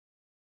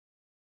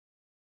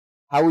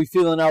How we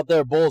feeling out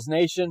there, Bulls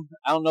Nation?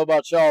 I don't know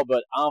about y'all,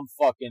 but I'm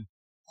fucking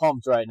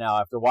pumped right now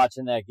after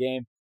watching that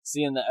game,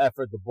 seeing the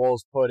effort the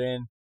Bulls put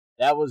in.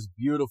 That was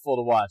beautiful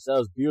to watch. That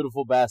was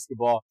beautiful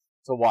basketball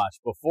to watch.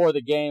 Before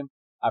the game,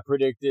 I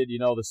predicted,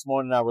 this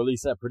morning I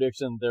released that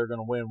prediction they're going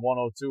to win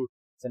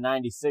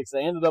 102-96.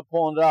 They ended up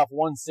pulling it off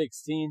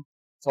 116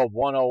 to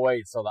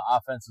 108, so the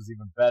offense was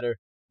even better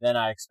than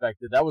I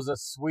expected. That was a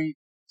sweet,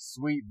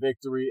 sweet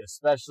victory,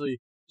 especially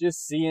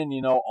just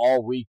seeing,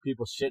 all week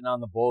people shitting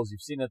on the Bulls.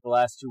 You've seen it the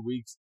last 2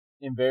 weeks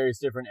in various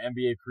different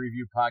NBA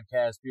preview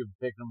podcasts. People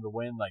picking them to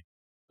win like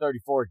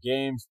 34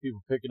 games.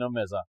 People picking them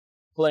as a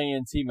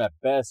play-in team at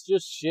best.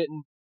 Just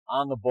shitting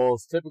on the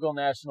Bulls. Typical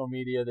national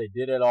media. They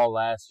did it all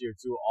last year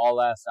too, all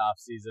last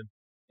offseason.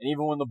 And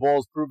even when the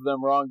Bulls proved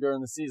them wrong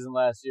during the season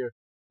last year,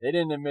 they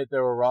didn't admit they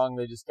were wrong.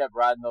 They just kept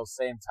riding those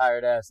same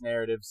tired-ass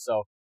narratives.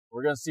 So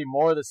we're going to see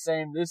more of the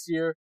same this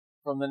year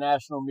from the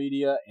national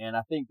media, and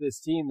I think this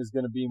team is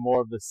going to be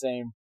more of the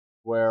same,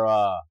 where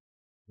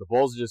the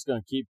Bulls are just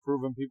going to keep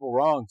proving people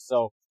wrong.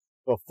 So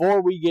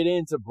before we get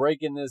into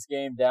breaking this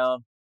game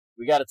down,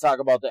 we got to talk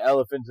about the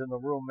elephant in the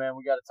room, man.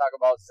 We got to talk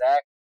about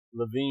Zach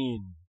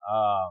LaVine.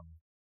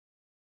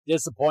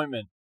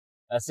 Disappointment.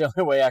 That's the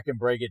only way I can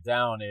break it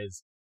down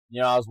is,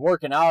 I was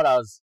working out. I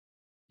was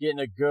getting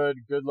a good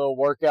little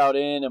workout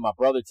in, and my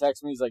brother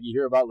texted me. He's like, you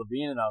hear about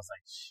LaVine? And I was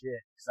like,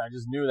 shit, because I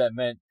just knew that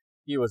meant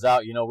he was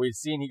out. We'd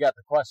seen he got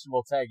the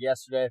questionable tag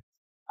yesterday.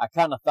 I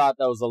kind of thought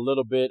that was a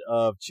little bit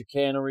of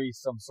chicanery,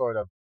 some sort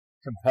of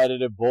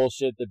competitive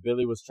bullshit that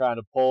Billy was trying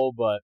to pull,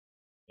 but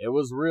it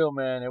was real,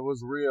 man. It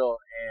was real.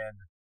 And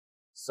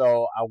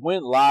so I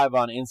went live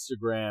on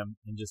Instagram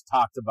and just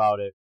talked about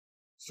it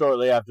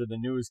shortly after the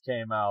news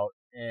came out.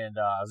 And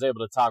I was able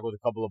to talk with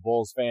a couple of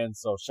Bulls fans.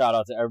 So shout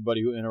out to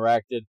everybody who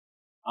interacted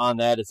on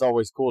that. It's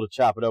always cool to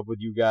chop it up with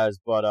you guys.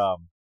 But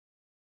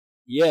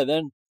yeah,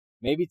 then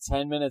maybe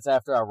 10 minutes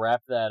after I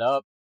wrapped that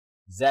up,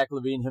 Zach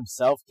LaVine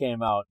himself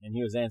came out and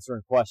he was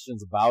answering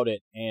questions about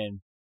it. And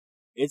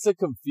it's a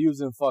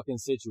confusing fucking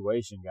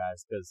situation,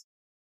 guys, because,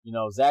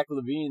 Zach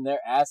LaVine, they're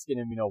asking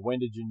him, when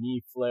did your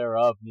knee flare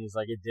up? And he's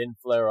like, it didn't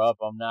flare up.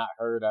 I'm not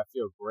hurt. I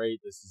feel great.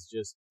 This is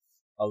just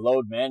a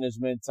load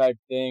management type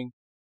thing,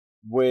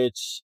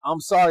 which I'm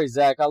sorry,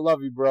 Zach. I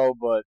love you, bro,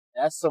 but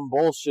that's some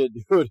bullshit,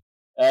 dude.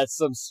 That's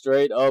some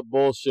straight up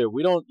bullshit.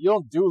 You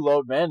don't do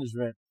load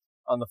management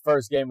on the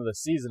first game of the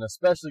season,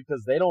 especially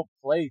because they don't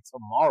play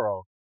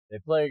tomorrow. They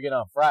play again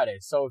on Friday.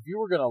 So if you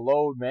were going to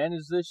load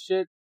manage this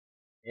shit,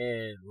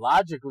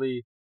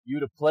 logically,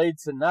 you'd have played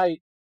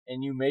tonight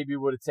and you maybe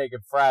would have taken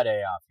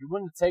Friday off. You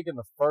wouldn't have taken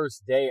the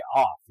first day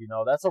off.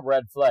 That's a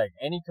red flag.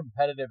 Any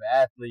competitive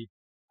athlete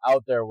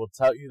out there will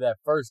tell you that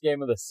first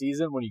game of the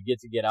season when you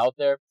get out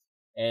there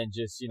and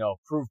just,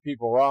 prove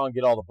people wrong,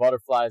 get all the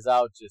butterflies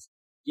out, just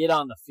get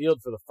on the field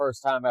for the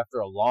first time after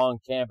a long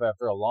camp,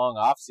 after a long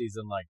off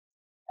season, like,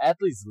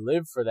 athletes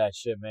live for that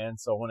shit, man.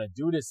 So when a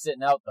dude is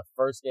sitting out the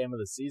first game of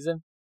the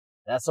season,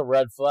 that's a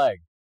red flag.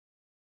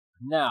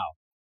 Now,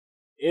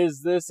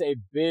 is this a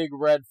big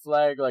red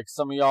flag like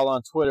some of y'all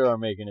on Twitter are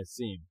making it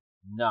seem?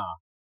 Nah.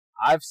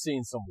 I've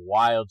seen some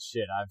wild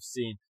shit.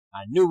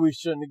 I knew we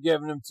shouldn't have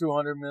given him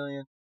 $200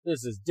 million.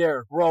 This is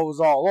Derrick Rose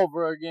all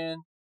over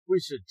again.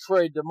 We should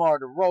trade Demar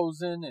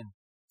DeRozan and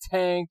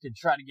tank and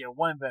try to get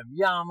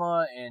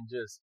Wembanyama and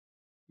just,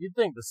 you'd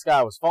think the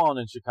sky was falling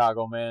in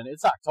Chicago, man.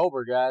 It's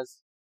October, guys.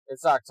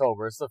 It's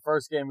October. It's the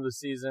first game of the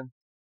season.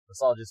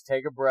 Let's all just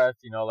take a breath,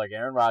 like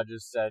Aaron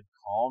Rodgers said,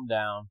 calm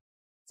down,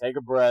 take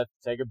a breath,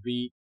 take a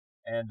beat,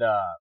 and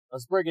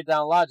let's break it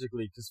down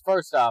logically. Because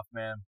first off,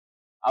 man,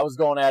 I was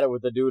going at it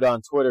with the dude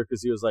on Twitter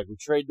because he was like, we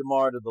trade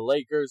DeMar to the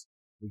Lakers,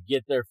 we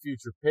get their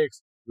future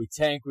picks, we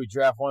tank, we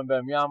draft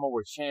Wembanyama,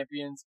 we're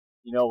champions,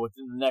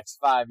 within the next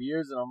 5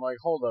 years. And I'm like,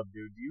 hold up,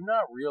 dude, do you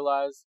not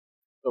realize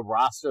the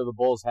roster the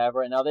Bulls have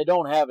right now? They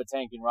don't have a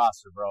tanking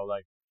roster, bro.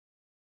 Like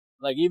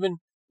even,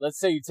 let's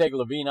say you take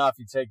LaVine off,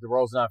 you take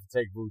DeRozan off, you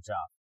take Vooch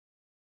off.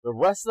 The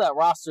rest of that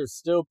roster is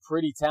still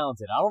pretty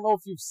talented. I don't know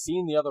if you've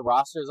seen the other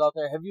rosters out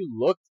there. Have you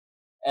looked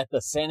at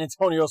the San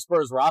Antonio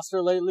Spurs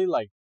roster lately?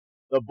 Like,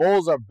 the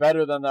Bulls are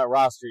better than that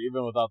roster,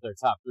 even without their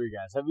top three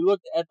guys. Have you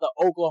looked at the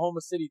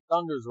Oklahoma City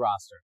Thunder's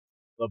roster?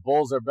 The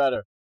Bulls are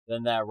better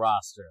than that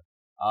roster.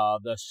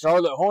 The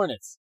Charlotte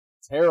Hornets,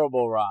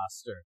 terrible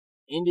roster.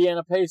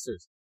 Indiana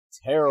Pacers,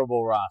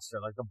 terrible roster.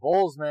 Like, the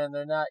Bulls, man,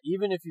 they're not,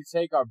 even if you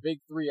take our big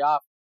three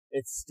off,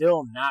 it's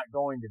still not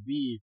going to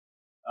be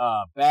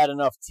a bad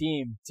enough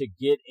team to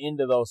get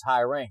into those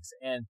high ranks.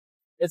 And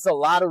it's a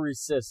lottery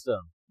system.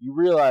 You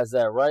realize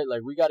that, right?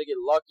 Like, we got to get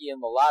lucky in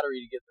the lottery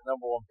to get the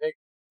number one pick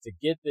to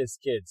get this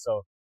kid.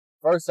 So,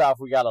 first off,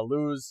 we got to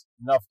lose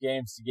enough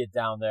games to get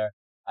down there.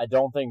 I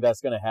don't think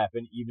that's going to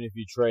happen, even if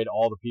you trade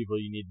all the people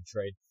you need to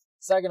trade.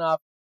 Second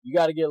off, you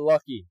got to get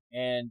lucky.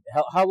 And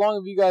how long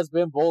have you guys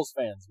been Bulls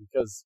fans?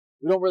 Because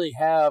we don't really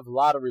have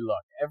lottery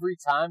luck. Every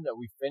time that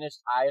we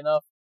finished high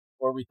enough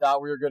where we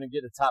thought we were going to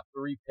get a top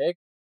 3 pick,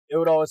 it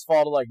would always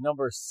fall to like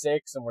number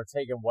 6, and we're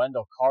taking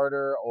Wendell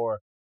Carter or,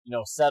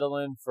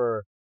 settling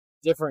for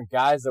different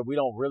guys that we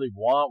don't really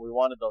want. We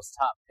wanted those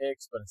top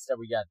picks, but instead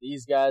we got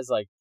these guys.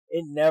 Like,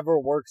 it never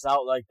works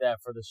out like that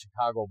for the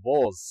Chicago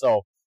Bulls.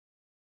 So,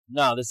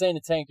 no, this ain't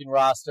a tanking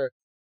roster.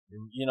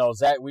 You know,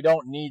 Zach, we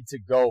don't need to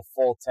go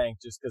full tank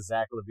just because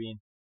Zach LaVine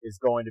is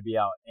going to be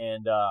out.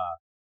 And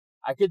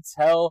I could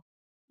tell,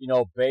 you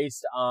know,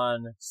 based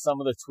on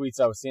some of the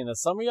tweets I was seeing, that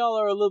some of y'all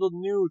are a little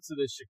new to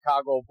the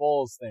Chicago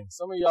Bulls thing.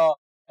 Some of y'all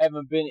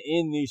haven't been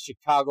in these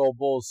Chicago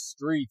Bulls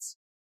streets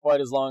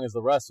quite as long as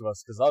the rest of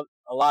us, because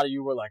a lot of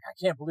you were like, I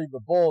can't believe the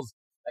Bulls.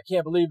 I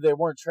can't believe they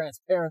weren't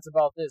transparent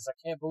about this. I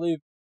can't believe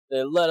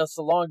they led us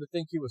along to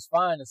think he was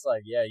fine. It's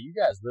like, yeah, you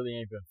guys really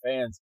ain't been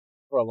fans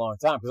for a long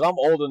time, because I'm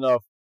old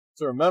enough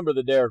to remember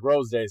the Derrick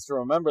Rose days, to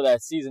remember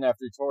that season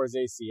after he tore his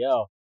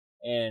ACL.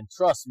 And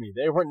trust me,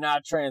 they were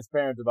not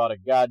transparent about a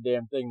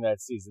goddamn thing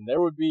that season.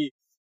 There would be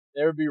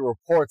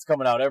reports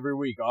coming out every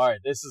week. All right,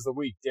 this is the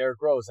week.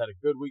 Derrick Rose had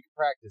a good week of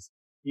practice.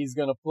 He's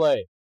going to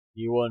play.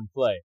 He wouldn't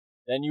play.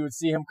 Then you would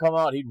see him come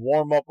out. He'd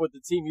warm up with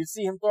the team. You'd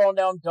see him throwing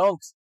down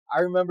dunks. I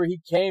remember he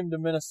came to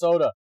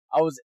Minnesota.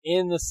 I was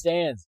in the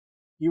stands.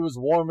 He was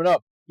warming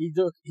up. He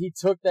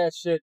took that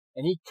shit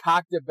and he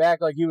cocked it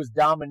back like he was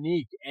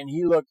Dominique, and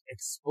he looked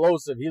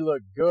explosive. He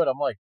looked good. I'm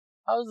like,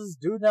 how is this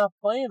dude not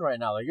playing right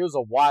now? Like, it was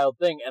a wild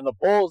thing. And the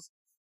Bulls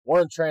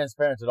weren't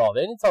transparent at all.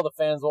 They didn't tell the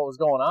fans what was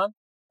going on.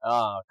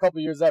 A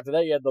couple years after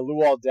that, you had the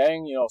Luol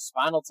Deng, you know,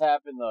 spinal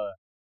tap in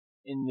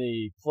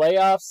the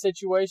playoff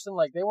situation.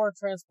 Like, they weren't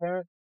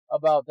transparent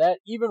about that.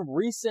 Even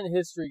recent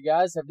history,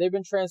 guys, have they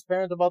been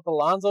transparent about the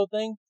Lonzo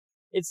thing?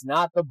 It's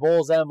not the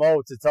Bulls'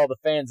 MO to tell the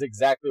fans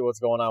exactly what's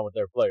going on with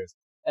their players.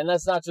 And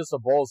that's not just a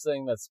Bulls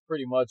thing. That's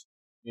pretty much,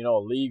 you know,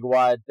 a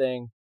league-wide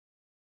thing.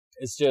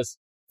 It's just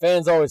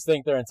fans always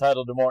think they're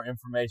entitled to more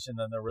information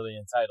than they're really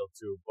entitled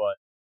to. But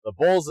the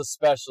Bulls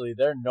especially,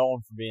 they're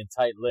known for being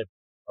tight-lipped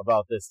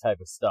about this type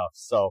of stuff.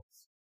 So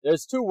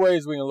there's two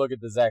ways we can look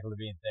at the Zach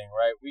LaVine thing,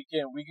 right? We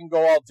can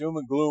go all doom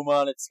and gloom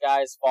on it.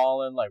 Sky's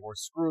falling. Like, we're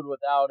screwed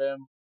without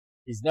him.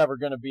 He's never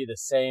going to be the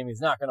same. He's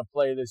not going to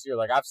play this year.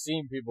 Like, I've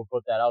seen people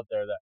put that out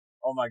there that,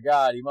 oh my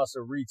God, he must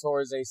have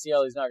re-tore his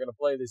ACL. He's not going to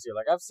play this year.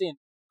 Like, I've seen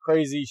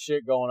crazy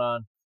shit going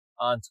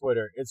on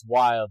Twitter. It's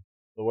wild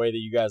the way that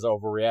you guys are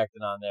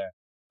overreacting on there.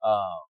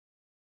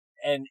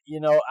 And,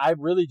 you know, I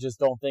really just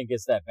don't think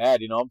it's that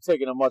bad. You know, I'm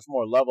taking a much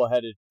more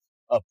level-headed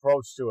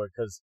approach to it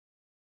because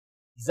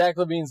Zach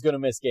LaVine's going to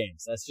miss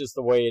games. That's just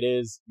the way it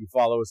is. You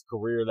follow his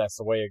career, that's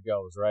the way it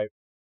goes, right?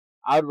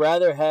 I'd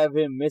rather have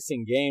him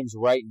missing games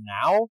right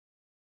now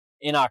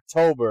in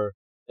October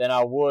than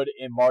I would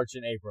in March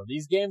and April.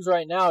 These games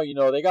right now, you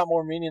know, they got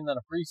more meaning than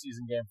a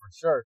preseason game for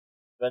sure,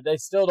 but they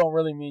still don't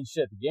really mean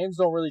shit. The games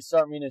don't really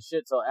start meaning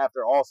shit till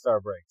after All-Star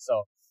break.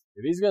 So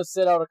if he's going to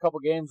sit out a couple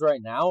games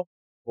right now,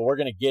 but we're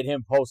going to get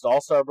him post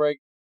All-Star break,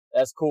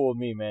 that's cool with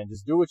me, man.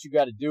 Just do what you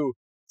got to do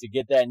to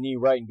get that knee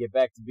right and get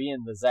back to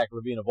being the Zach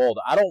LaVine of old.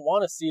 I don't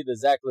want to see the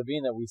Zach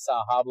LaVine that we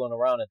saw hobbling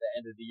around at the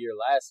end of the year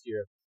last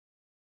year.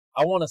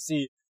 I want to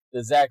see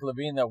the Zach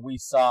LaVine that we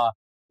saw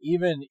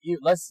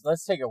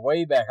let's take it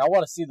way back. I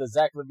want to see the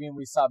Zach LaVine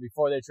we saw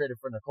before they traded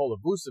for Nikola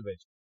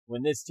Vucevic,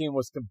 when this team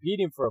was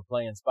competing for a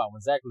play-in spot,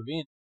 when Zach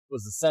LaVine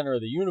was the center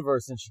of the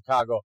universe in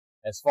Chicago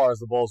as far as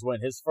the Bulls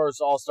went. His first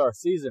All-Star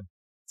season.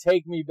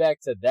 Take me back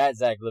to that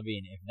Zach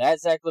LaVine. If that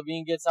Zach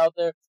LaVine gets out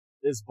there,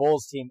 this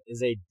Bulls team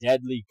is a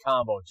deadly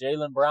combo.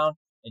 Jaylen Brown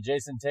and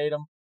Jason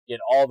Tatum get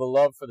all the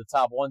love for the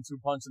top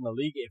 1-2 punch in the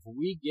league. If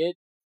we get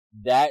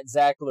that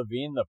Zach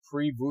LaVine, the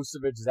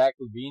pre-Vucevic Zach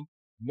LaVine,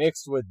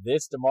 mixed with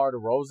this DeMar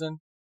DeRozan,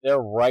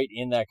 they're right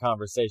in that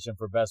conversation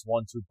for best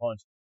 1-2 punch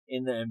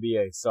in the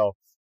NBA. So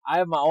I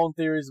have my own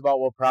theories about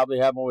what probably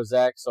happened with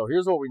Zach. So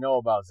here's what we know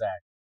about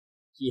Zach.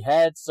 He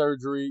had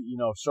surgery, you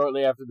know,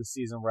 shortly after the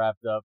season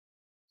wrapped up.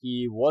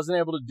 He wasn't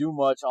able to do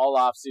much all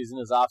offseason.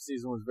 His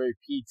offseason was very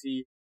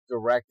PT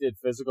directed,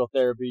 physical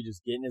therapy,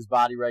 just getting his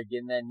body right,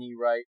 getting that knee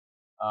right.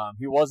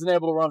 He wasn't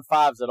able to run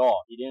fives at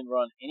all. He didn't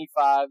run any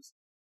fives,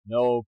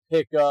 no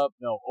pickup,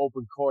 no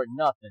open court,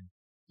 nothing.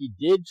 He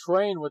did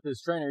train with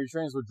his trainer. He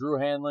trains with Drew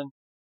Hanlon,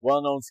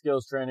 well-known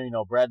skills trainer, you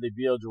know, Bradley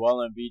Beal,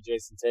 Joel Embiid,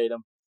 Jason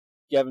Tatum,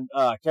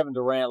 Kevin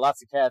Durant.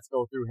 Lots of cats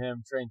go through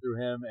him, train through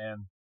him.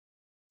 And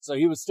so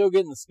he was still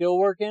getting the skill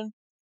work in.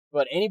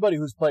 But anybody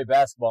who's played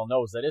basketball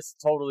knows that it's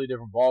a totally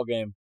different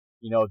ballgame,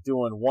 you know,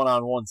 doing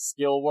one-on-one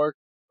skill work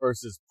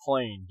versus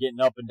playing,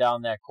 getting up and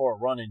down that court,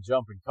 running,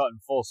 jumping, cutting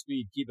full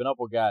speed, keeping up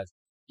with guys,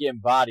 getting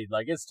bodied.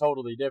 Like, it's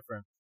totally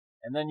different.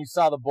 And then you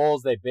saw the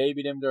Bulls, they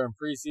babied him during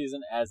preseason,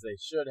 as they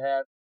should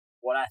have.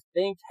 What I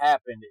think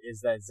happened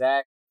is that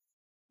Zach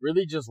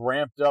really just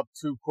ramped up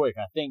too quick.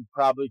 I think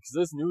probably because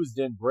this news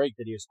didn't break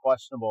that he was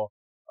questionable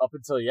up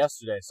until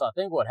yesterday. So I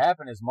think what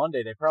happened is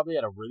Monday, they probably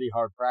had a really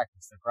hard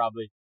practice. They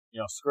probably, you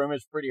know,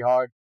 scrimmaged pretty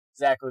hard.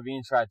 Zach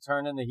LaVine tried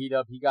turning the heat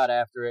up. He got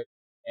after it.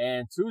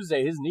 And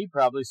Tuesday, his knee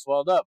probably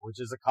swelled up, which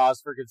is a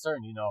cause for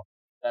concern. You know,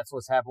 that's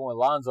what's happened with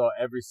Lonzo.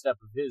 Every step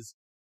of his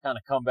kind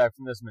of comeback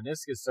from this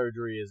meniscus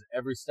surgery is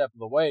every step of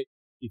the way.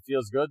 He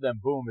feels good, then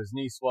boom, his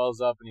knee swells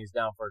up and he's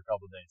down for a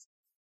couple of days.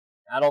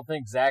 I don't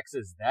think Zach's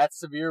is that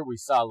severe. We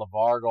saw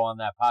LeVar go on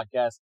that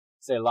podcast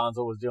say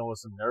Lonzo was dealing with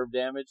some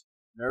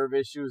nerve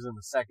issues, and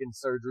the second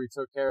surgery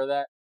took care of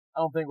that. I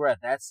don't think we're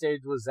at that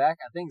stage with Zach.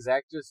 I think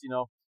Zach just,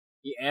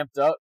 he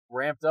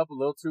ramped up a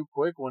little too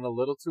quick, went a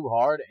little too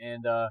hard,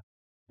 and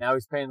now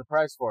he's paying the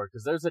price for it.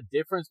 Because there's a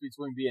difference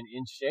between being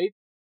in shape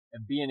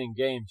and being in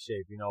game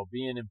shape,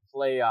 being in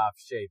playoff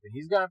shape. And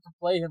he's going to have to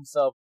play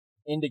himself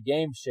into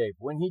game shape.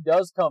 When he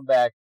does come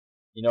back,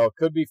 it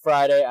could be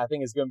Friday. I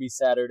think it's going to be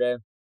Saturday.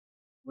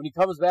 When he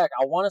comes back,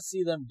 I want to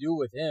see them do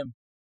with him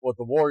what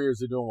the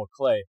Warriors are doing with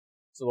Klay.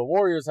 So the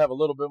Warriors have a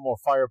little bit more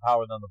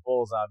firepower than the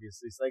Bulls,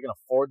 obviously, so they can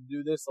afford to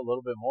do this a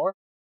little bit more.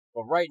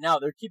 But right now,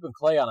 they're keeping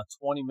Klay on a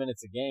 20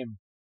 minutes a game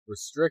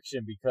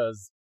restriction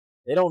because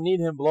they don't need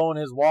him blowing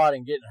his wad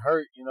and getting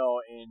hurt,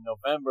 in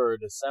November or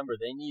December.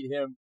 They need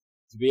him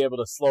to be able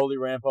to slowly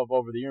ramp up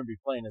over the year and be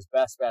playing his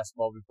best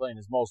basketball, be playing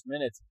his most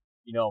minutes,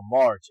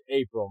 March,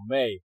 April,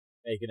 May,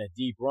 making a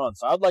deep run.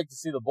 So I'd like to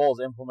see the Bulls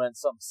implement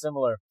something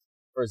similar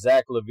for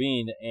Zach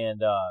LaVine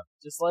and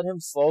just let him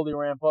slowly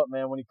ramp up,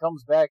 man. When he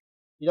comes back,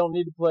 you don't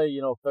need to play,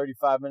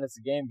 35 minutes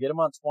a game. Get him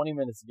on 20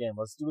 minutes a game.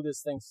 Let's do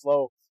this thing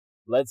slow.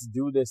 Let's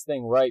do this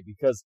thing right.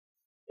 Because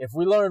if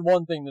we learned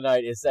one thing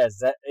tonight, it's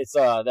that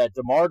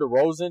DeMar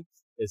DeRozan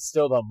is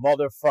still the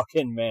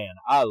motherfucking man.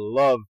 I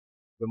love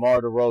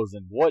DeMar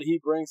DeRozan. What he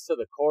brings to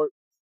the court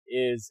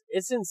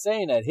it's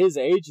insane. At his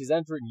age, he's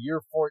entering year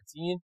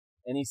 14,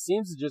 and he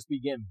seems to just be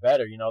getting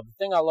better. The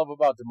thing I love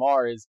about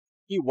DeMar is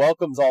he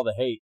welcomes all the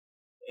hate.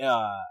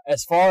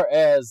 As far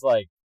as,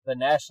 the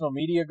national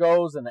media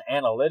goes and the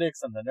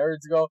analytics and the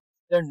nerds go,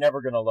 they're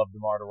never going to love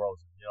DeMar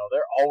DeRozan.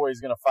 They're always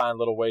going to find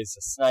little ways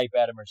to snipe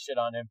at him or shit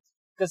on him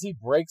because he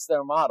breaks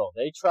their model.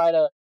 They're trying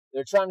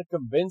to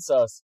convince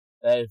us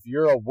that if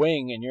you're a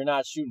wing and you're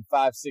not shooting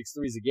 5-6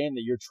 threes a game,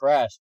 that you're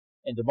trash.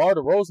 And DeMar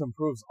DeRozan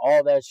proves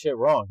all that shit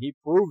wrong. He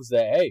proves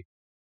that, hey,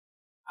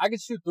 I can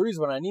shoot threes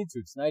when I need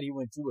to. Tonight he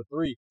went 2 of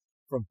 3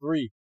 from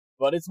 3,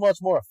 but it's much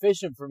more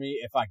efficient for me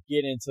if I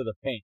get into the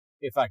paint.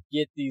 If I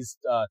get these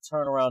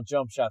turnaround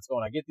jump shots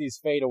going, I get these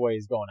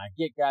fadeaways going, I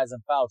get guys in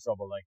foul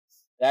trouble,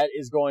 that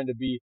is going to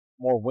be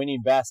more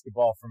winning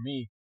basketball for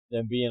me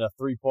than being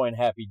a 3-point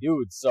happy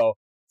dude. So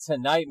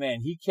tonight,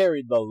 man, he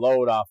carried the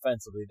load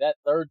offensively. That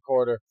third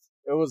quarter,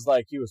 it was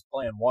like he was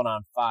playing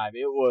 1-on-5.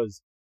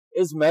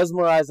 It's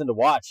mesmerizing to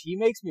watch. He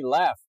makes me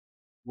laugh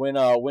when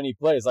he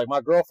plays.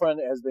 My girlfriend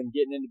has been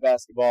getting into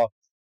basketball,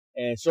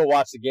 and she'll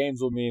watch the games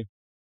with me,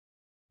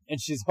 and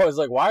she's always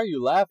like, "Why are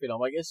you laughing?" I'm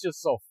like, "It's just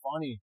so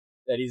funny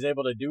that he's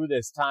able to do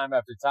this time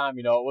after time."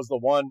 It was the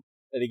one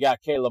that he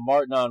got Caleb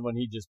Martin on when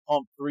he just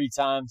pumped 3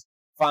 times,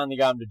 finally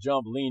got him to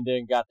jump, leaned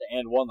in, got the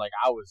and one.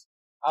 I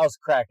was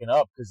cracking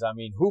up because,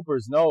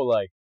 hoopers know,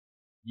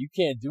 you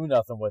can't do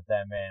nothing with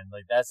that man.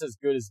 That's as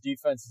good as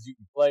defense as you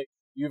can play.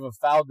 You even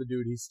fouled the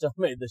dude. He still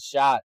made the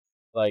shot.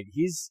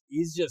 He's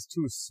just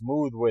too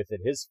smooth with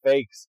it. His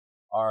fakes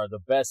are the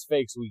best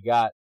fakes we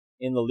got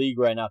in the league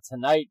right now.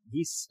 Tonight,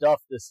 he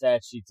stuffed the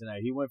stat sheet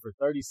tonight. He went for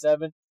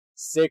 37,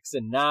 6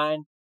 and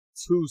 9.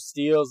 2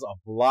 steals, a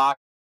block.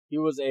 He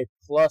was a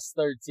plus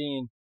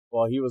 13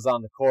 while he was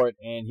on the court,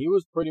 and he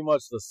was pretty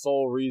much the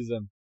sole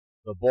reason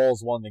the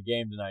Bulls won the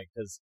game tonight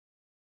because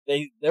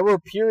there were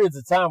periods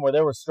of time where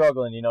they were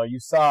struggling. You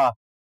saw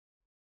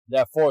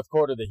that fourth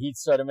quarter, the Heat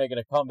started making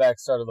a comeback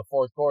start of the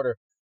fourth quarter.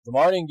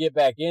 DeMar didn't get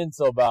back in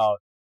until about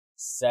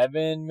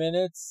 7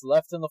 minutes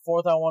left in the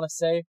fourth, I want to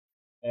say.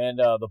 And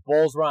the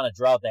Bulls were on a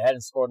drought. They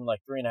hadn't scored in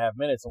 3.5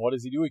 minutes. And what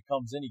does he do? He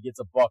comes in, he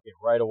gets a bucket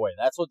right away.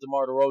 That's what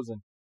DeMar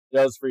DeRozan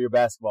does for your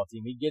basketball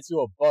team. He gets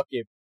you a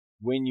bucket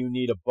when you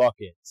need a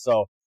bucket.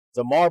 So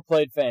DeMar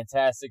played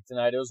fantastic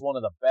tonight. It was one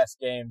of the best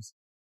games,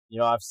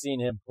 I've seen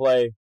him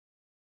play.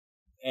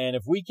 And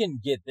if we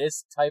can get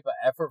this type of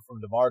effort from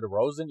DeMar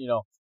DeRozan,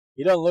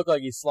 he doesn't look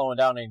like he's slowing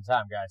down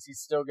anytime, guys.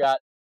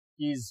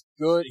 He's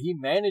good. He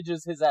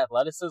manages his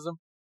athleticism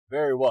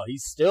very well. He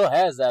still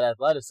has that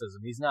athleticism.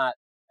 He's not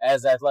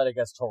as athletic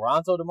as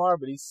Toronto DeMar,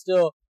 but he's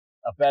still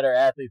a better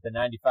athlete than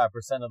 95%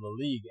 of the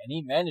league, and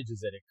he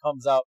manages it. It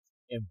comes out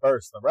in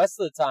bursts. The rest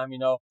of the time,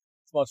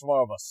 it's much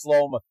more of a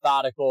slow,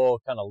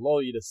 methodical, kind of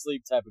lull you to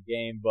sleep type of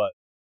game, but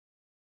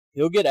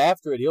he'll get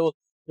after it. He'll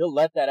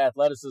let that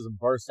athleticism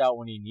burst out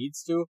when he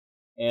needs to,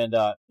 and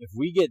if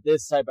we get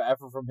this type of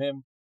effort from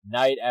him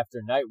night after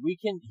night, he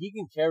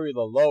can carry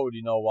the load,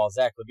 while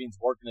Zach LaVine's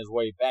working his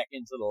way back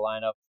into the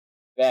lineup,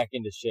 back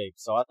into shape.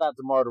 So I thought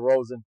DeMar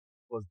DeRozan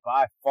was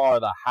by far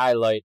the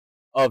highlight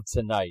of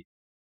tonight.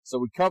 So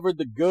we covered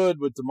the good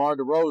with DeMar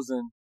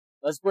DeRozan.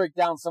 Let's break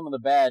down some of the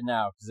bad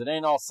now, because it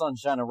ain't all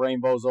sunshine and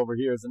rainbows over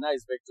here. It's a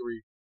nice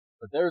victory,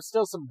 but there's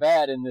still some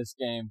bad in this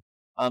game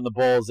on the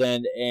Bulls'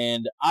 end,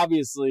 and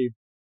obviously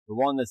the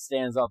one that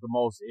stands out the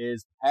most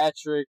is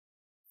Patrick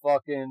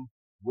fucking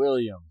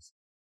Williams.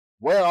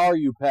 Where are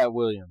you, Pat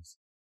Williams?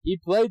 He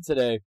played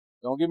today.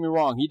 Don't get me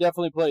wrong. He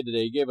definitely played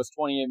today. He gave us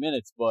 28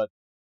 minutes, but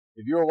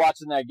if you were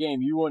watching that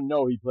game, you wouldn't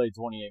know he played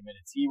 28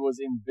 minutes. He was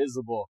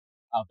invisible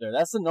out there.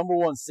 That's the number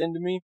one sin to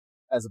me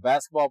as a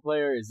basketball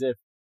player, is if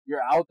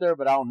you're out there,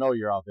 but I don't know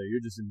you're out there.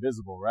 You're just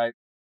invisible, right?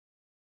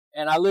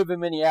 And I live in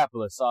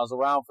Minneapolis, so I was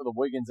around for the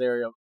Wiggins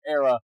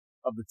era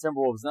of the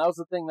Timberwolves. And that was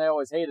the thing they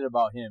always hated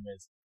about him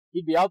is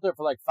he'd be out there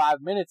for like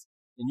 5 minutes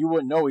and you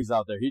wouldn't know he's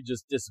out there. He'd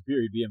just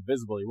disappear. He'd be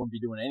invisible. He wouldn't be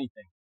doing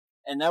anything.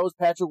 And that was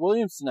Patrick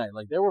Williams tonight.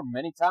 Like there were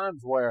many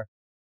times where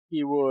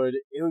it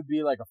would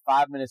be like a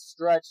 5-minute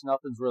stretch.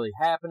 Nothing's really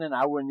happening.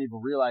 I wouldn't even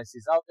realize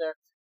he's out there.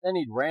 Then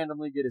he'd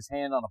randomly get his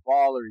hand on a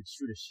ball or he'd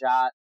shoot a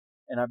shot.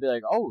 And I'd be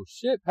like, oh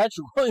shit,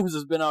 Patrick Williams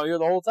has been out here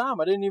the whole time.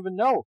 I didn't even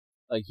know.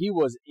 Like he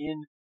was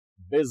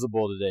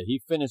invisible today.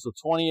 He finished with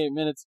 28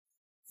 minutes,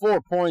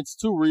 4 points,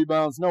 2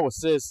 rebounds, no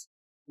assists,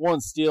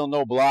 1 steal,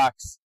 no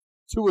blocks,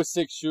 2 of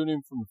 6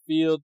 shooting from the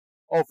field,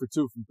 0 for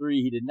 2 from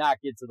 3. He did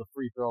not get to the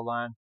free throw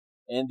line.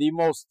 And the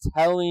most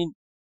telling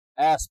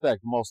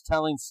aspect, most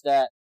telling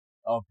stat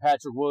of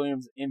Patrick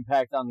Williams'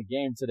 impact on the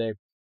game today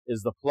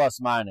is the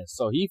plus-minus.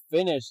 So he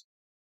finished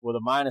with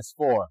a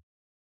 -4.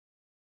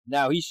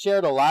 Now, he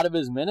shared a lot of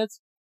his minutes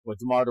with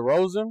Demar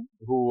DeRozan,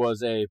 who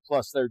was a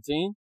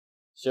 +13.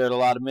 Shared a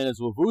lot of minutes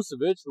with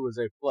Vucevic, who was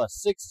a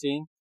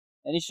 +16.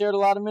 And he shared a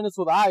lot of minutes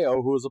with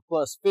Ayo, who was a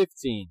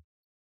 +15.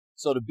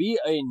 So to be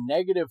a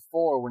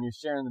 -4 when you're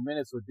sharing the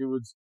minutes with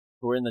dudes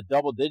who are in the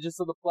double digits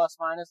of the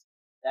plus-minus,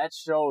 that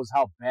shows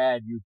how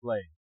bad you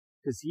played.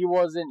 Because he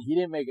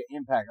didn't make an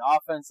impact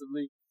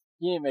offensively.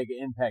 He didn't make an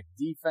impact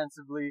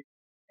defensively.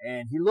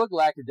 And he looked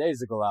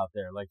lackadaisical out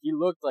there. Like, he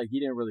looked like he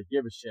didn't really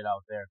give a shit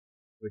out there,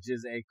 which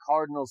is a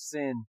cardinal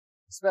sin,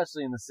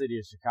 especially in the city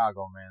of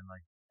Chicago, man.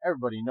 Like,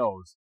 everybody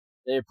knows.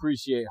 They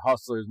appreciate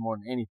hustlers more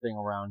than anything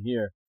around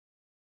here.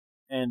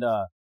 And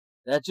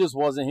that just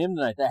wasn't him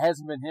tonight. That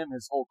hasn't been him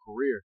his whole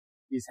career.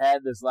 He's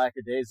had this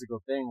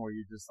lackadaisical thing where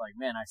you're just like,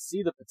 man, I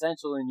see the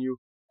potential in you.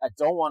 I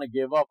don't want to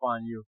give up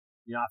on you.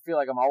 You know, I feel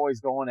like I'm always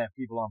going at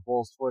people on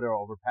Bulls Twitter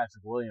over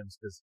Patrick Williams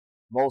because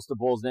most of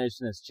Bulls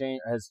Nation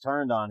has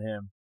turned on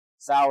him,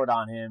 soured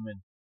on him,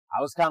 and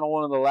I was kind of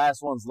one of the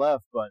last ones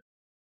left, but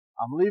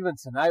I'm leaving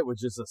tonight with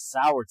just a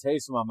sour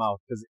taste in my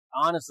mouth because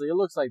honestly, it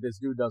looks like this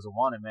dude doesn't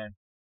want it, man.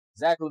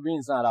 Zach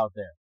LaVine's not out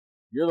there.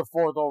 You're the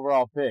 4th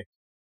overall pick.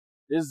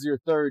 This is your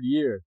 3rd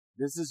year.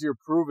 This is your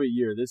prove-it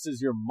year. This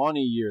is your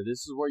money year.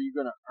 This is where you're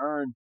going to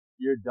earn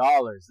your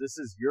dollars. This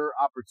is your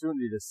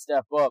opportunity to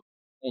step up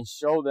and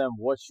show them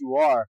what you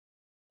are.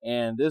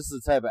 And this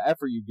is the type of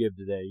effort you give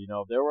today. You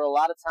know, there were a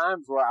lot of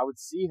times where I would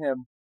see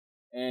him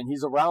and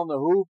he's around the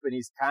hoop and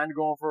he's kind of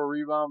going for a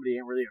rebound, but he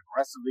ain't really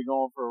aggressively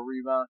going for a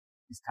rebound.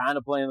 He's kind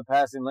of playing the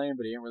passing lane,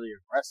 but he ain't really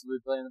aggressively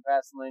playing the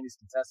passing lane. He's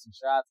contesting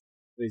shots,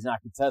 but he's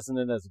not contesting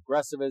it as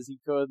aggressive as he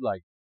could.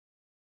 Like,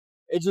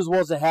 it just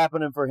wasn't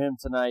happening for him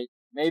tonight.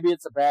 Maybe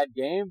it's a bad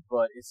game,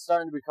 but it's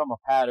starting to become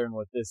a pattern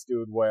with this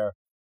dude where,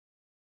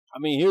 I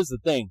mean, here's the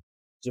thing.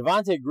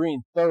 Javonte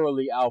Green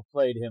thoroughly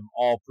outplayed him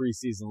all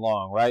preseason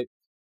long, right?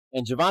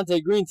 And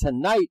Javonte Green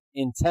tonight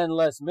in 10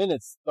 less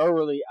minutes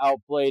thoroughly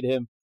outplayed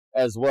him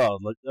as well.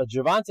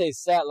 Javonte's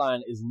stat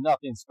line is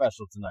nothing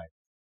special tonight.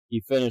 He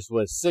finished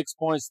with 6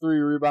 points, 3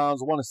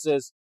 rebounds, 1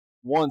 assist,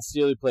 1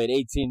 steal. He played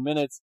 18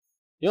 minutes.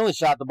 He only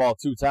shot the ball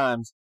 2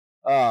 times.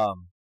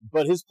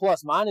 But his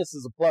plus-minus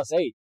is a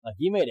 +8. Like,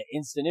 he made an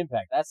instant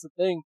impact. That's the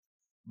thing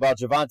about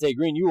Javonte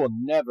Green. You will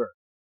never,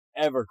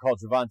 ever call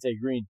Javonte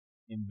Green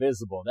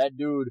invisible. That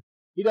dude,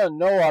 he doesn't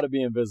know how to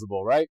be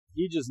invisible, right?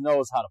 He just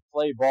knows how to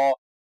play ball.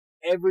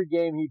 Every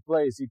game he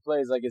plays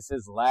like it's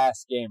his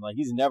last game. Like,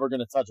 he's never going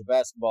to touch a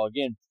basketball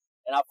again.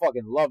 And I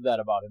fucking love that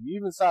about him. You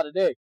even saw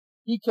today,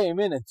 he came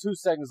in and 2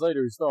 seconds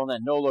later, he's throwing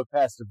that no-look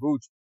pass to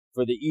Vooch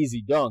for the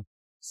easy dunk.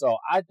 So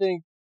I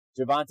think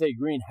Javonte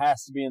Green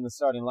has to be in the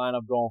starting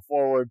lineup going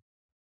forward.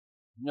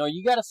 You know,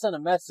 you got to send a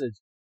message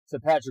to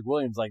Patrick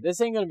Williams. Like, this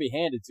ain't going to be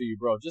handed to you,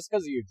 bro. Just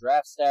because of your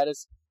draft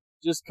status,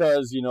 just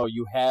because, you know,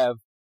 you have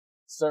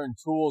certain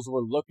tools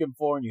we're looking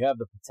for and you have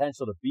the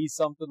potential to be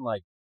something,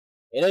 like,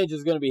 it ain't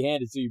just going to be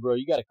handed to you, bro.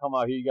 You got to come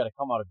out here. You got to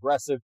come out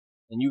aggressive,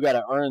 and you got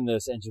to earn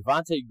this. And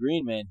Javonte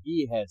Green, man,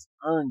 he has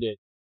earned it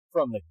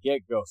from the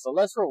get-go. So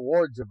let's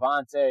reward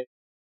Javonte,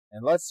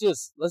 and let's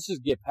just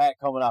get Pat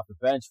coming off the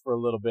bench for a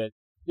little bit.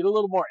 Get a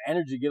little more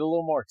energy. Get a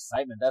little more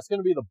excitement. That's going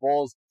to be the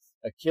Bulls'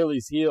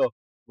 Achilles heel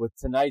with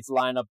tonight's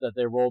lineup that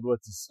they rolled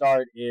with to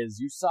start is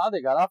you saw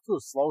they got off to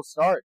a slow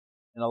start.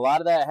 And a lot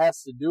of that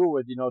has to do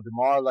with, you know,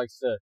 Demar likes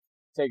to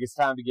take his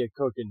time to get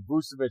cooking.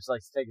 Vucevic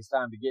likes to take his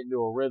time to get into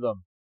a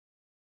rhythm.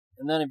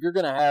 And then if you're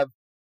going to have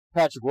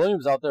Patrick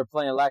Williams out there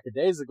playing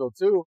lackadaisical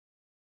too,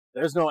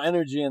 there's no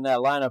energy in that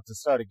lineup to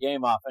start a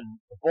game off. And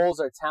the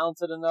Bulls are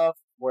talented enough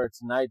where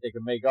tonight they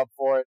can make up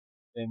for it.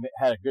 They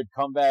had a good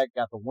comeback,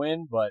 got the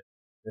win, but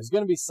there's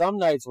going to be some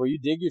nights where you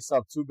dig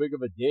yourself too big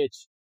of a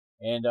ditch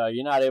and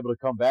you're not able to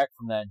come back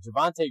from that. And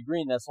Javonte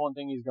Green, that's one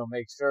thing he's going to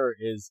make sure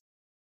is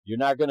you're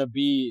not going to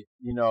be,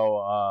 you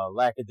know,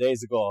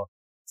 lackadaisical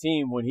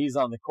team when he's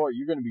on the court.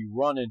 You're going to be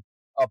running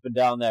up and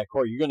down that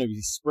court. You're going to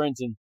be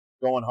sprinting,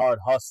 going hard,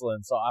 hustling.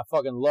 So I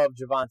fucking love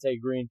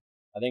Javonte Green.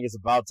 I think it's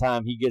about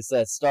time he gets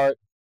that start.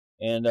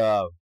 And,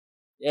 yeah,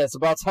 it's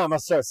about time I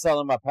start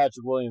selling my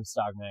Patrick Williams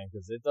stock, man,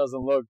 because it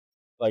doesn't look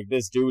like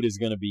this dude is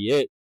going to be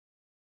it.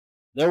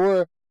 There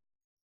were,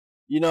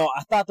 you know,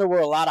 I thought there were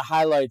a lot of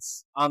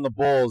highlights on the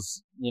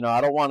Bulls. You know, I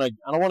don't want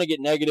to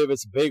get negative.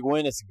 It's a big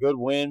win. It's a good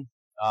win.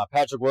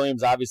 Patrick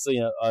Williams, obviously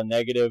a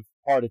negative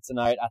part of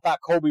tonight. I thought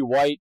Kobe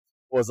White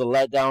was a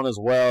letdown as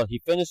well.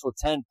 He finished with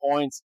 10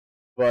 points,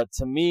 but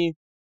to me,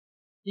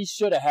 he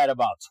should have had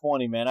about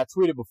 20, man. I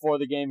tweeted before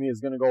the game he was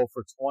going to go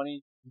for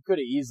 20. He could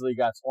have easily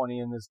got 20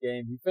 in this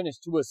game. He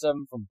finished 2 of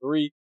 7 from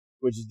 3,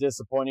 which is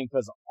disappointing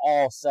because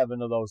all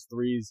 7 of those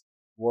threes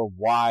were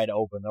wide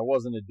open. There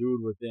wasn't a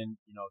dude within,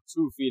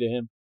 2 feet of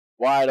him.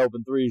 Wide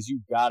open threes,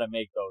 you got to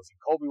make those. And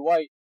Kobe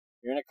White,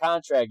 you're in a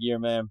contract year,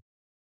 man.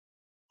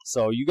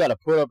 So you got to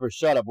put up or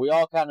shut up. We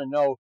all kind of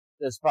know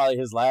this is probably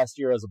his last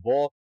year as a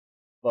Bull,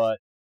 but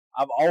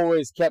I've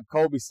always kept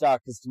Kobe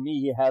stock because to me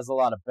he has a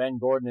lot of Ben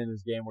Gordon in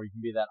his game where you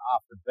can be that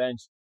off the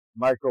bench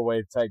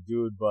microwave type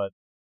dude, but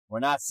we're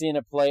not seeing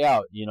it play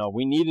out.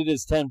 We needed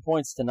his 10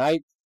 points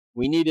tonight.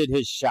 We needed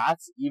his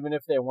shots, even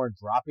if they weren't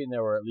dropping, they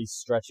were at least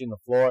stretching the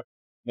floor,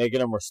 making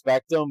him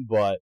respect him,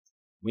 but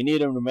we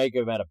need him to make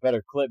him at a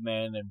better clip,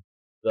 man. And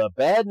the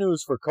bad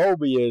news for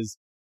Kobe is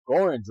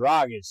Goran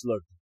Dragic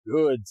looked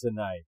good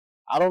tonight.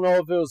 I don't know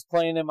if it was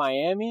playing in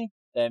Miami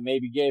that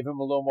maybe gave him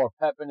a little more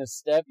pep in his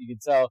step. You can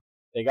tell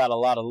they got a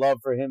lot of love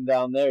for him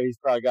down there. He's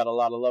probably got a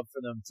lot of love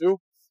for them too.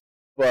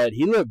 But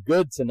he looked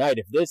good tonight.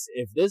 If this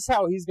is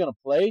how he's going to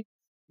play,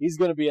 he's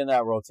going to be in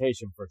that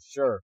rotation for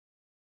sure,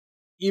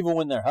 even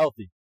when they're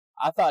healthy.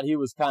 I thought he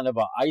was kind of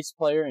an ice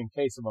player in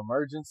case of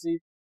emergency.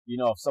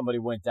 If somebody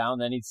went down,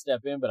 then he'd step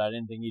in, but I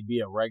didn't think he'd be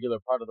a regular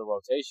part of the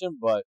rotation.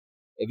 But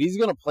if he's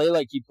going to play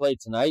like he played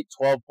tonight,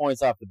 12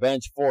 points off the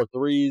bench, 4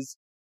 threes,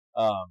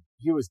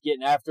 he was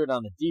getting after it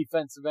on the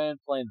defensive end,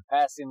 playing the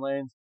passing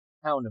lanes,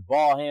 pounding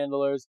ball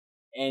handlers.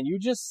 And you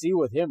just see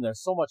with him,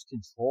 there's so much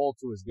control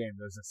to his game.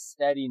 There's a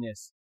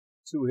steadiness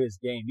to his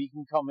game. He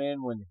can come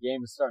in when the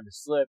game is starting to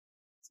slip.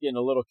 It's getting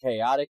a little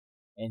chaotic.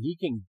 And he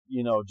can,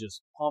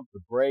 just pump the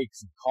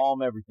brakes and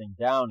calm everything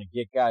down and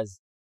get guys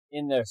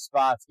in their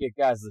spots, get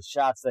guys the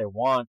shots they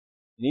want.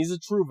 And he's a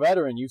true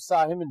veteran. You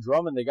saw him and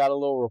Drummond. They got a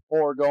little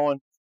rapport going,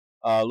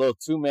 a little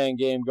two-man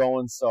game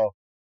going. So,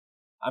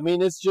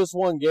 it's just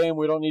one game.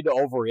 We don't need to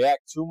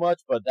overreact too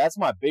much. But that's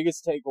my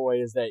biggest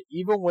takeaway is that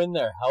even when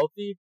they're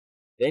healthy,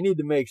 they need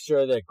to make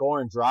sure that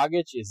Goran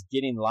Dragic is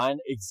getting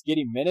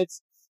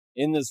minutes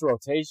in this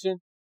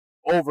rotation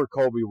over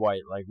Kobe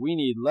White. Like, we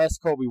need less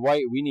Kobe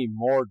White. We need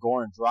more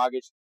Goran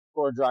Dragic.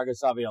 Goran Dragic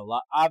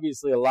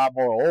obviously a lot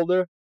more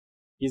older.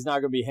 He's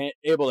not going to be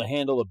able to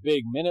handle a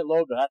big minute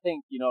load. But I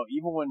think,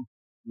 even when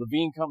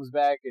Levine comes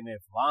back and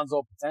if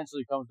Lonzo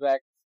potentially comes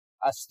back,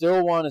 I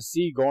still want to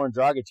see Goran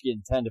Dragic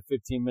getting 10 to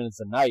 15 minutes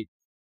a night.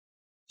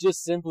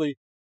 Just simply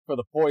for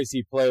the poise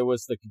he plays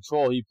with, the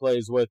control he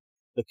plays with,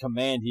 the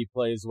command he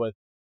plays with.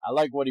 I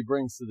like what he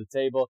brings to the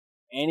table,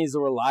 and he's a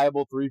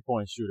reliable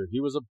three-point shooter.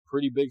 He was a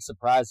pretty big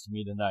surprise to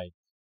me tonight.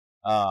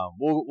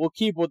 We'll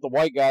keep with the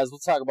white guys. We'll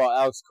talk about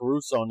Alex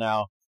Caruso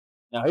now.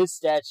 Now, his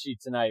stat sheet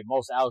tonight,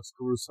 most Alex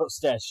Caruso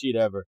stat sheet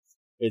ever.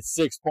 It's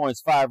 6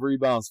 points, 5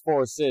 rebounds,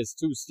 4 assists,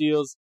 2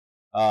 steals.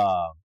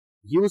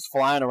 He was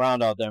flying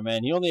around out there,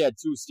 man. He only had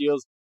 2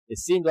 steals. It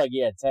seemed like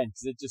he had 10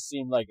 because it just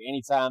seemed like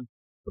anytime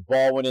the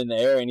ball went in the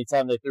air,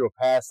 anytime they threw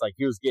a pass, like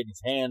he was getting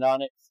his hand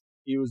on it.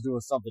 He was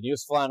doing something. He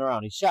was flying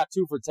around. He shot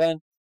 2 for 10.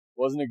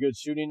 Wasn't a good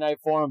shooting night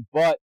for him,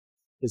 but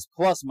his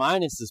plus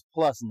minus is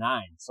 +9.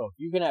 So if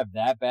you can have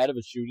that bad of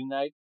a shooting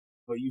night,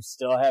 but you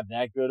still have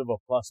that good of a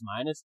plus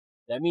minus,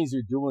 that means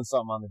you're doing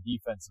something on the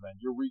defensive end.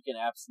 You're wreaking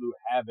absolute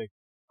havoc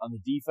on the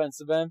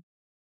defensive end.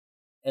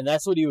 And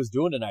that's what he was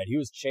doing tonight. He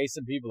was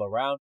chasing people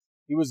around.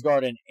 He was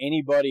guarding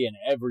anybody and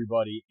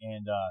everybody.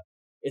 And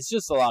it's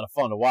just a lot of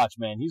fun to watch,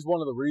 man. He's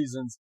one of the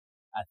reasons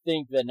I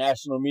think that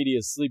national media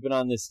is sleeping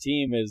on this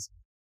team is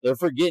they're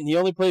forgetting he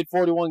only played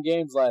 41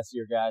 games last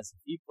year, guys.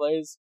 If he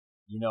plays,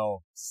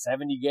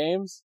 70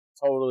 games,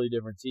 totally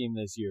different team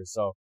this year.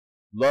 So,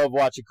 love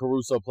watching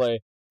Caruso play.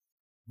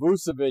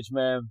 Vucevic,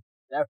 man,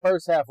 that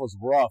first half was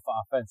rough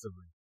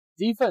offensively.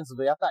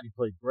 Defensively, I thought he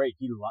played great.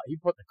 He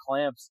put the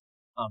clamps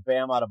on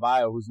Bam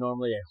Adebayo, who's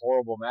normally a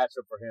horrible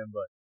matchup for him.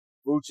 But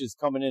Vooch is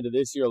coming into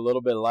this year a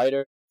little bit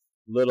lighter,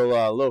 a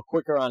little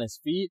quicker on his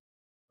feet.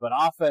 But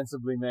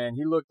offensively, man,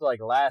 he looked like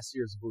last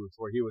year's Vooch,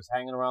 where he was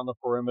hanging around the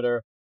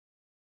perimeter.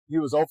 He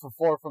was 0 for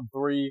 4 from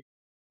 3.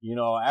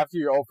 After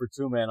you're 0 for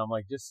 2, man, I'm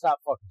like, just stop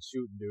fucking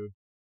shooting, dude.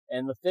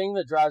 And the thing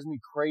that drives me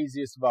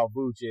craziest about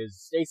Vooch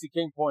is, Stacey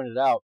King pointed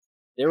out,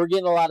 they were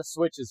getting a lot of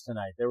switches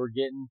tonight. They were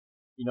getting,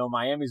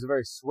 Miami's a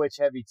very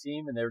switch-heavy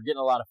team, and they were getting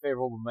a lot of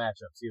favorable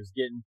matchups. He was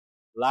getting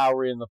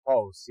Lowry in the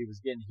post. He was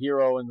getting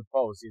Hero in the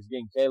post. He was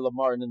getting Caleb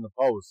Martin in the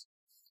post.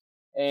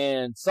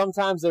 And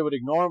sometimes they would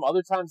ignore him.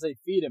 Other times they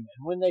feed him.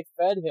 And when they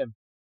fed him,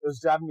 it was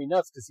driving me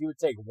nuts because he would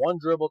take one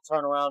dribble,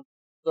 turn around,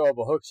 throw up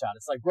a hook shot.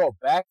 It's like, bro,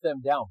 back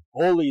them down.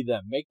 Bully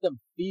them. Make them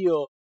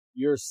feel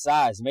your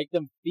size. Make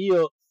them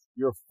feel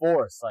your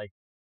force. Like,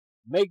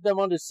 make them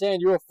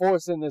understand you're a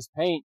force in this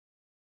paint.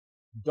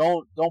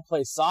 Don't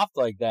play soft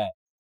like that.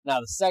 Now,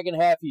 the second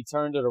half, he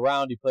turned it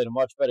around. He played a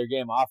much better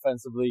game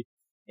offensively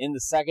in the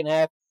second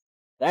half.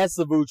 That's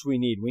the Vooch we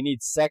need. We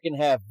need second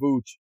half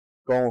Vooch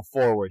going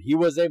forward. He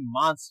was a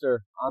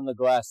monster on the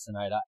glass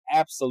tonight. An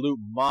absolute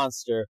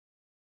monster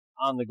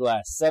on the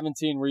glass.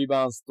 17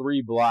 rebounds,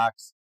 3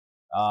 blocks.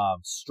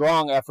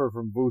 Strong effort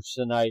from Vooch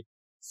tonight.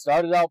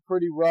 Started out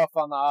pretty rough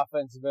on the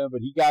offensive end,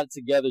 but he got it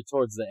together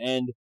towards the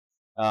end.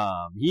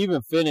 He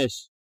even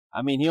finished,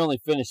 he only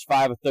finished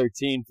 5 of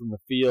 13 from the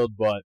field,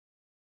 but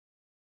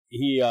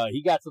he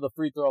got to the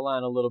free throw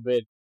line a little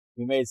bit.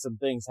 He made some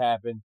things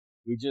happen.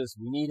 We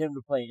need him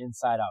to play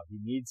inside out. He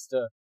needs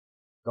to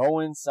go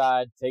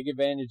inside, take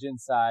advantage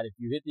inside. If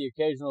you hit the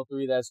occasional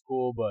three, that's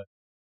cool, but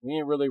we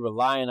ain't really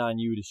relying on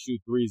you to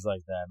shoot threes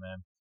like that,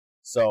 man.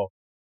 So,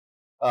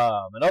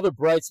 another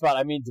bright spot,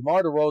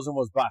 DeMar DeRozan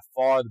was by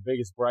far the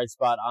biggest bright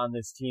spot on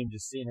this team.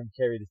 Just seeing him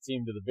carry the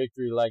team to the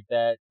victory like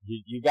that,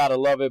 you gotta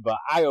love it. But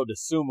Ayo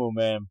Dosunmu,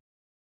 man,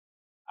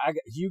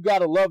 you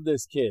gotta love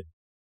this kid.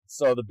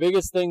 So the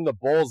biggest thing the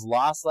Bulls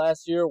lost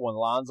last year when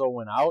Lonzo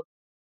went out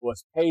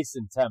was pace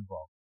and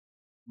tempo.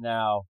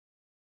 Now,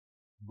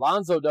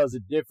 Lonzo does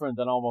it different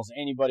than almost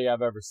anybody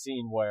I've ever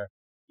seen, where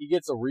he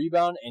gets a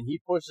rebound and he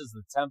pushes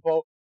the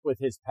tempo with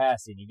his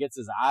passing. He gets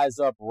his eyes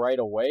up right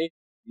away,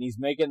 and he's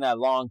making that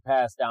long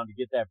pass down to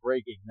get that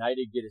break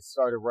ignited, get it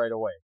started right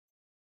away.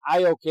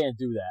 Ayo can't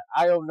do that.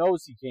 Ayo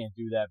knows he can't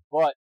do that,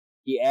 but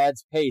he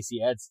adds pace,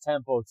 he adds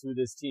tempo to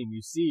this team.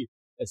 You see,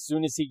 as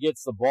soon as he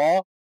gets the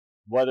ball,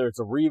 whether it's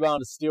a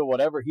rebound, a steal,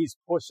 whatever, he's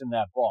pushing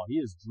that ball. He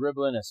is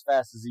dribbling as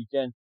fast as he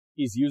can.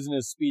 He's using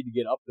his speed to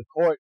get up the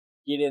court,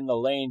 get in the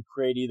lane,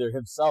 create either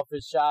himself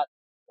his shot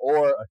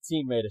or a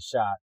teammate a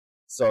shot.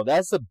 So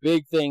that's a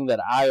big thing that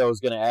Ayo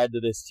is going to add to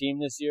this team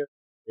this year,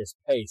 is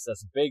pace.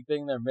 That's a big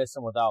thing they're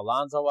missing without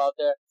Lonzo out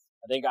there.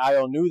 I think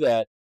Ayo knew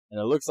that,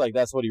 and it looks like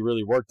that's what he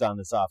really worked on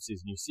this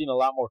offseason. You've seen a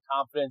lot more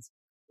confidence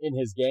in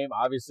his game.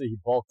 Obviously, he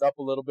bulked up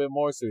a little bit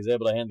more, so he's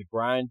able to handle the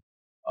grind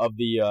of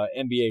the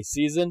NBA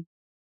season.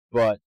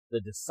 But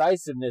the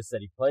decisiveness that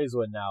he plays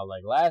with now,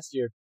 like last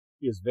year,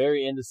 he was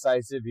very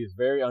indecisive. He was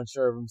very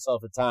unsure of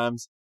himself at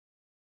times.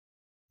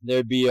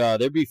 There'd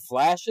be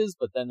flashes,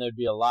 but then there'd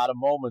be a lot of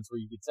moments where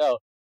you could tell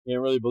he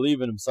didn't really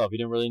believe in himself. He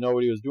didn't really know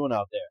what he was doing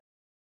out there.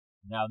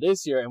 Now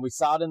this year, and we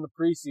saw it in the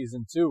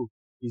preseason too,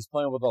 he's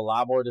playing with a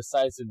lot more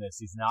decisiveness.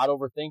 He's not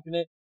overthinking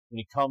it. When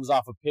he comes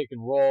off a pick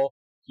and roll,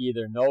 he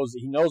knows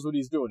what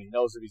he's doing. He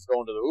knows if he's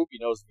going to the hoop. He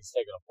knows if he's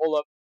taking a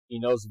pull-up. He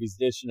knows if he's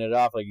dishing it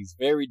off. Like, he's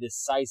very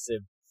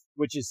decisive,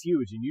 which is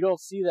huge. And you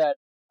don't see that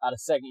out of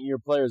second-year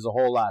players a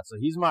whole lot. So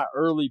he's my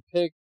early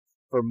pick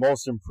for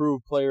most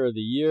improved player of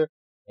the year.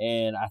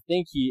 And I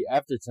think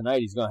after tonight,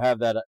 he's going to have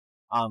that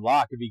on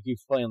lock if he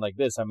keeps playing like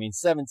this.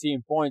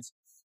 17 points,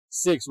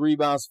 6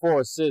 rebounds,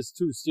 4 assists,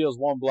 2 steals,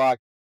 1 block.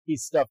 He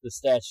stuffed the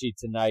stat sheet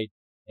tonight.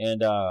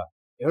 And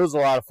it was a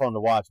lot of fun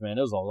to watch, man.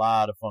 It was a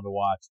lot of fun to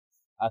watch.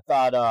 I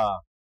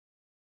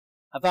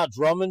thought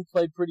Drummond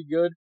played pretty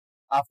good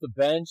off the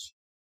bench.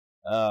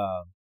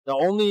 The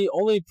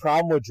only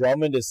problem with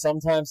Drummond is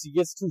sometimes he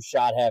gets too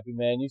shot happy,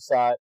 man. You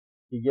saw it.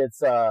 He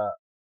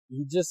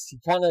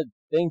kind of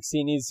thinks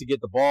he needs to get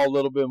the ball a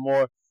little bit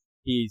more.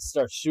 He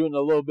starts shooting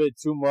a little bit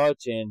too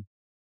much, and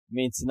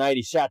tonight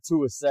he shot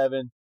 2 of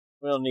 7.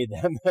 We don't need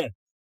that, man.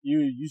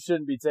 You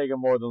shouldn't be taking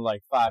more than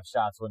like 5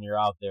 shots when you're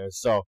out there.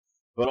 So,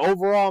 but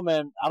overall,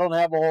 man, I don't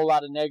have a whole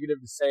lot of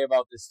negative to say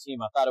about this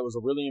team. I thought it was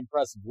a really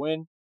impressive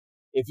win.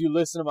 If you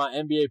listen to my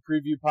NBA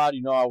preview pod,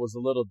 you know I was a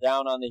little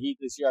down on the Heat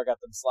this year. I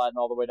got them sliding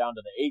all the way down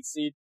to the 8th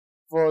seed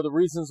for the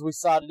reasons we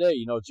saw today.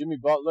 Jimmy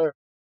Butler,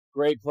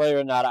 great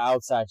player, not an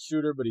outside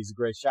shooter, but he's a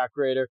great shot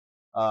creator.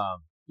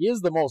 He is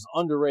the most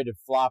underrated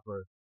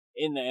flopper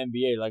in the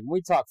NBA. Like, when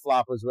we talk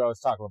floppers, we always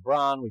talk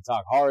LeBron, we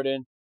talk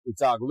Harden, we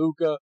talk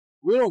Luka.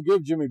 We don't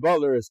give Jimmy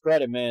Butler his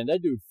credit, man.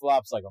 That dude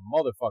flops like a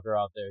motherfucker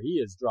out there.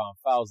 He is drawing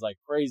fouls like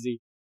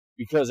crazy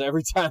because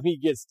every time he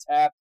gets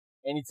tapped,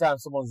 anytime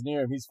someone's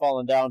near him, he's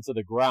falling down to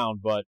the ground.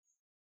 But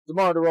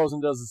DeMar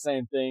DeRozan does the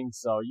same thing,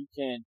 so you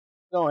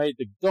don't hate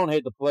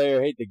the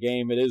player, hate the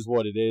game. It is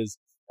what it is.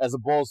 As a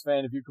Bulls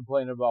fan, if you're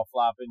complaining about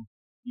flopping,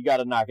 you got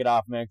to knock it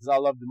off, man, because I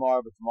love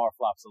DeMar, but DeMar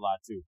flops a lot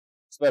too,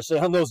 especially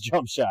on those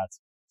jump shots.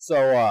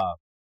 So,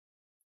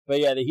 but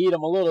yeah, the Heat,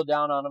 I'm a little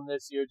down on them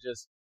this year.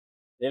 Just,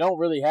 they don't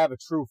really have a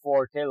true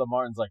 4. Caleb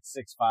Martin's like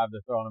 6'5".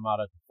 They're throwing him out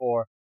at the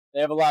 4.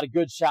 They have a lot of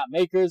good shot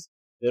makers.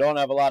 They don't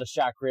have a lot of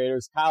shot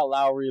creators. Kyle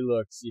Lowry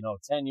looks,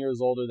 10 years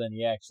older than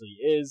he actually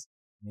is.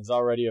 And he's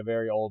already a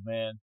very old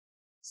man.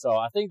 So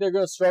I think they're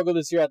going to struggle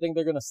this year. I think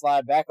they're going to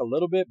slide back a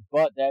little bit.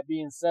 But that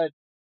being said,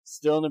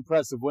 still an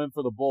impressive win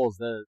for the Bulls.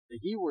 The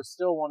Heat were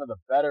still one of the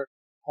better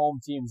home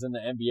teams in the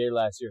NBA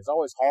last year. It's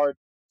always hard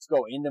to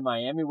go into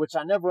Miami, which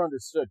I never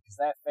understood because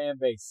that fan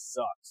base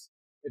sucks.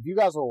 If you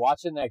guys were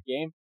watching that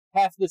game,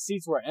 half the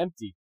seats were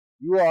empty.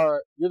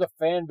 You're the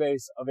fan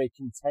base of a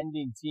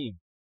contending team.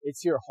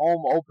 It's your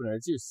home opener.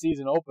 It's your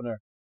season opener.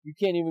 You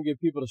can't even get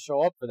people to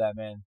show up for that,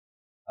 man.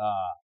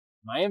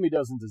 Miami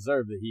doesn't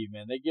deserve the Heat,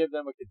 man. They give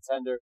them a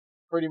contender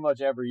pretty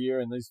much every year,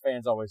 and these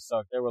fans always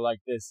suck. They were like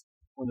this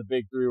when the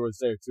Big Three was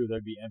there, too.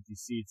 There'd be empty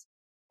seats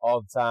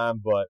all the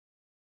time, but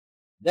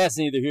that's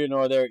neither here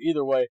nor there.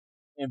 Either way,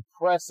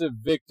 impressive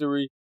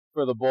victory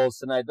for the Bulls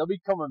tonight. They'll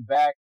be coming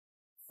back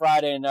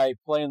Friday night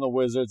playing the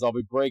Wizards. I'll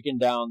be breaking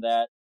down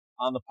that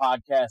on the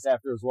podcast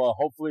after as well.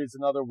 Hopefully it's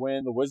another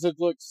win. The Wizards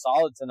look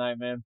solid tonight,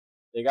 man.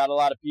 They got a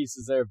lot of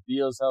pieces there. If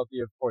Beal's healthy,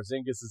 of course,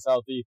 Porzingis is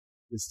healthy.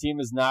 This team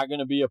is not going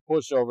to be a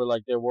pushover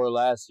like they were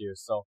last year.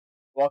 So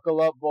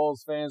buckle up,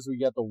 Bulls fans. We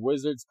got the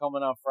Wizards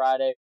coming on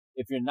Friday.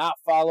 If you're not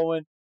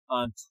following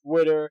on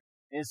Twitter,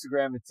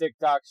 Instagram, and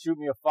TikTok, shoot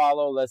me a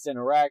follow. Let's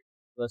interact.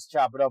 Let's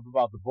chop it up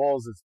about the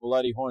Bulls. It's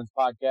Bloody Horns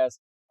Podcast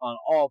on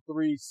all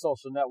 3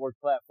 social network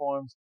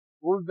platforms.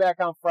 We'll be back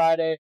on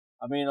Friday.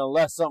 I mean,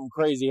 unless something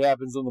crazy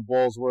happens in the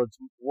Bulls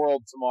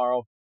world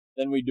tomorrow,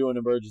 then we do an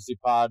emergency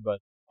pod. But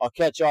I'll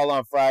catch y'all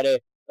on Friday.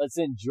 Let's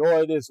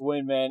enjoy this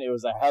win, man. It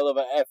was a hell of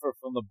an effort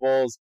from the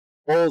Bulls.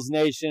 Bulls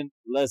Nation,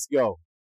 let's go.